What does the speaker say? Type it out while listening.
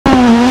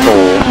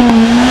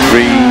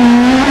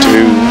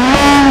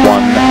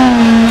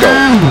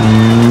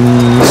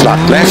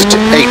left,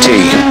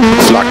 80,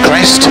 flat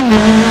crest,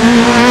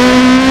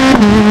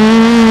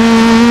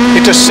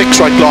 into 6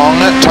 right long,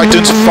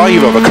 tightens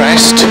 5 over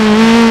crest,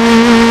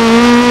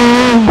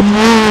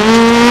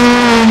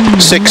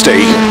 60,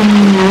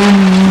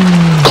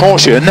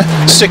 caution,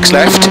 6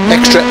 left,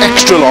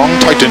 extra long,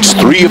 tightens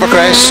 3 over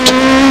crest,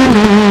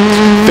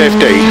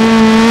 50,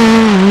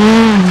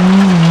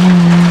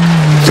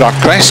 flat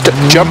crest,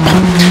 jump,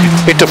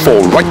 into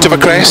 4 right of a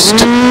crest,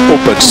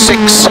 open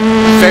 6,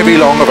 very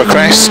long of a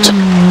crest,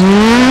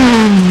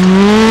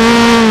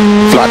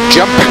 flat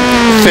jump,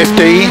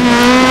 50,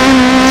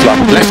 flat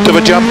left of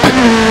a jump,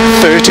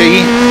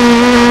 30,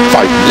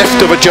 5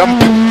 left of a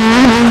jump,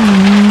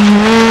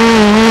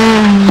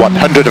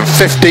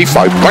 150,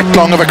 5 right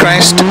long of a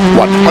crest,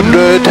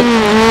 100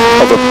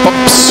 over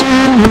bumps,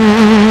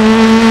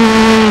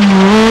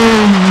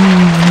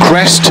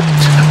 crest,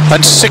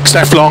 and 6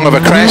 left long of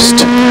a crest,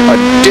 a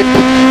dip,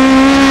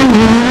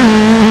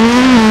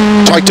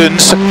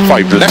 tightens,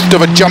 5 left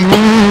of a jump,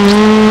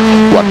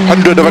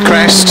 100 of a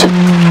crest,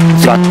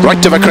 flat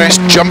right of a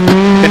crest, jump,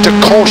 into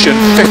caution,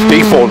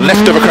 50, 4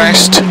 left of a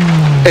crest,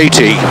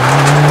 80,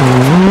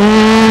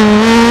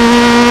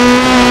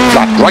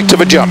 flat right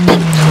of a jump,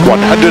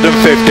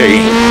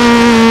 150,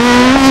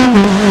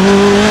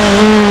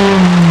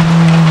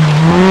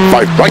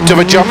 5 right of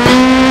a jump,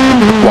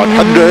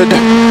 100,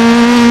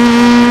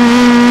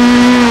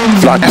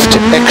 flat left,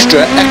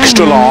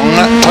 extra long,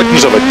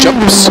 tightens over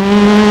jumps,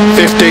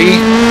 50,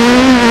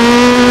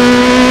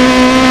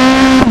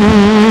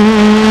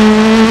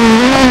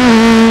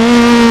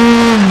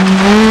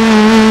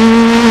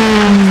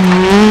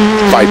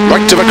 5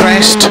 right of a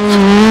crest,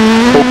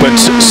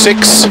 opens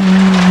 6,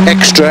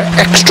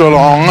 extra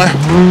long,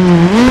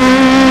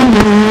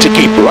 to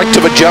keep right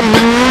of a jump,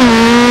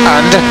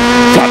 and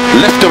flat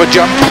left of a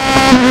jump,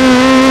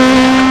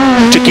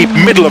 to keep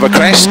middle of a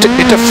crest,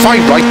 into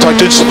 5 right,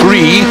 tightens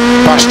 3,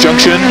 past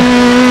junction,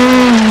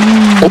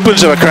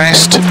 opens of a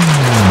crest,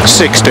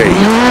 60,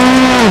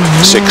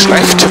 6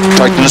 left,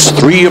 tightens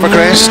 3 of a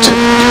crest,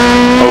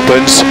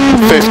 opens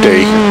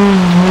 50,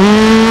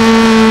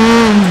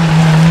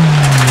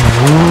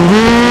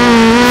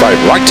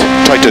 5 right,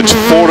 tightens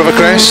 4 of a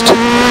crest,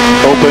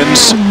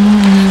 opens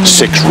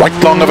 6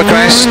 right long of a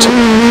crest,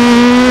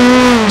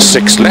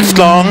 6 left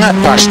long,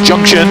 past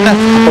junction,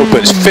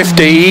 opens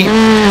 50,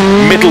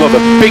 middle of a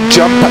big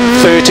jump,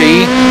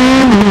 30,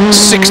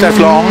 6 left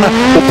long,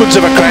 opens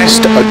of a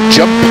crest, a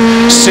jump,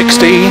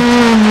 60,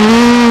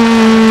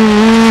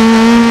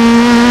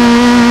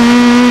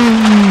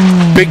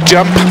 big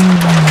jump,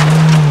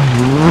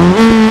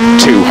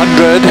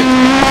 200,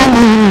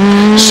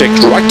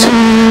 6 right,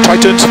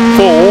 tightens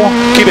 4,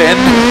 keep in,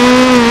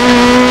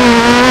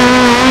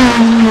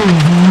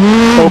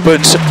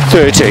 opens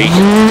 30,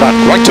 flat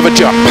right of a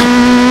jump,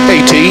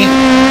 80,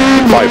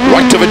 5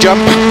 right of a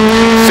jump,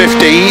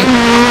 50,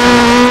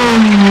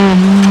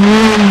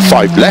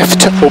 5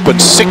 left,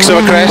 opens 6 of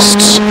a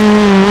crest,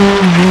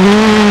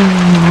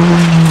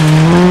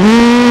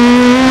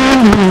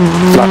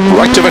 flat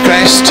right of a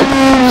crest,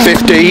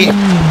 50,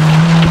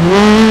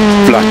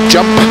 flat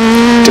jump,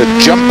 to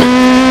jump,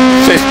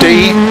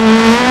 50,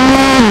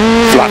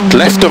 flat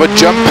left of a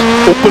jump,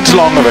 opens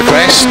long of a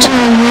crest,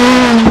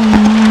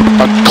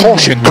 a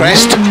caution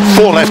crest,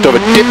 4 left of a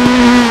dip,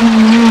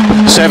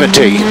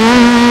 70,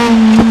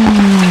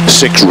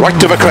 6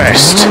 right of a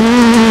crest,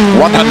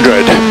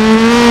 100,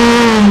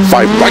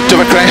 5 right of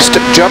a crest,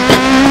 jump,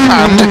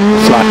 and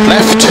flat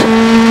left,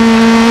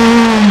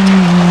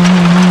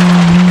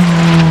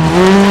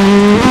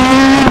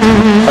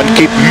 and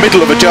keep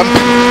middle of a jump,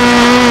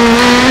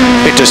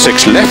 into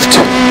 6 left,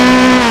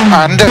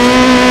 and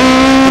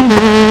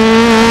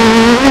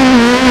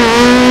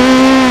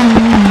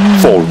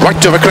 4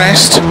 right of a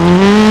crest,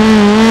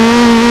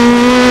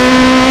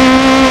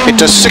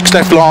 into 6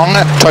 left long,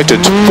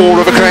 tightens 4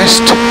 of a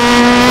crest,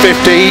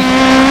 50,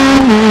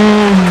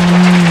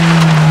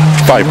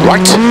 5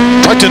 right,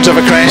 tightens of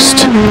a crest,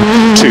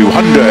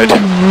 200,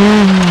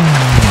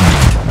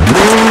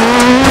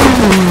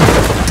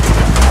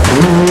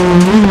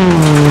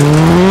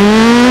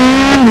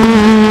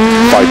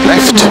 5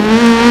 left,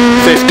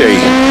 50,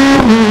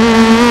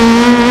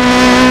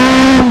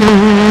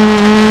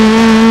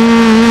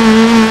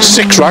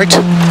 6 right,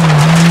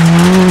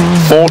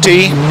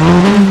 40,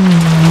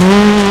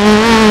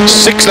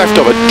 6 left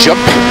of a jump,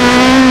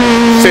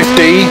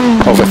 50,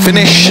 of a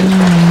finish,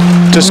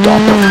 to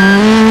stop.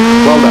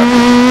 Well done.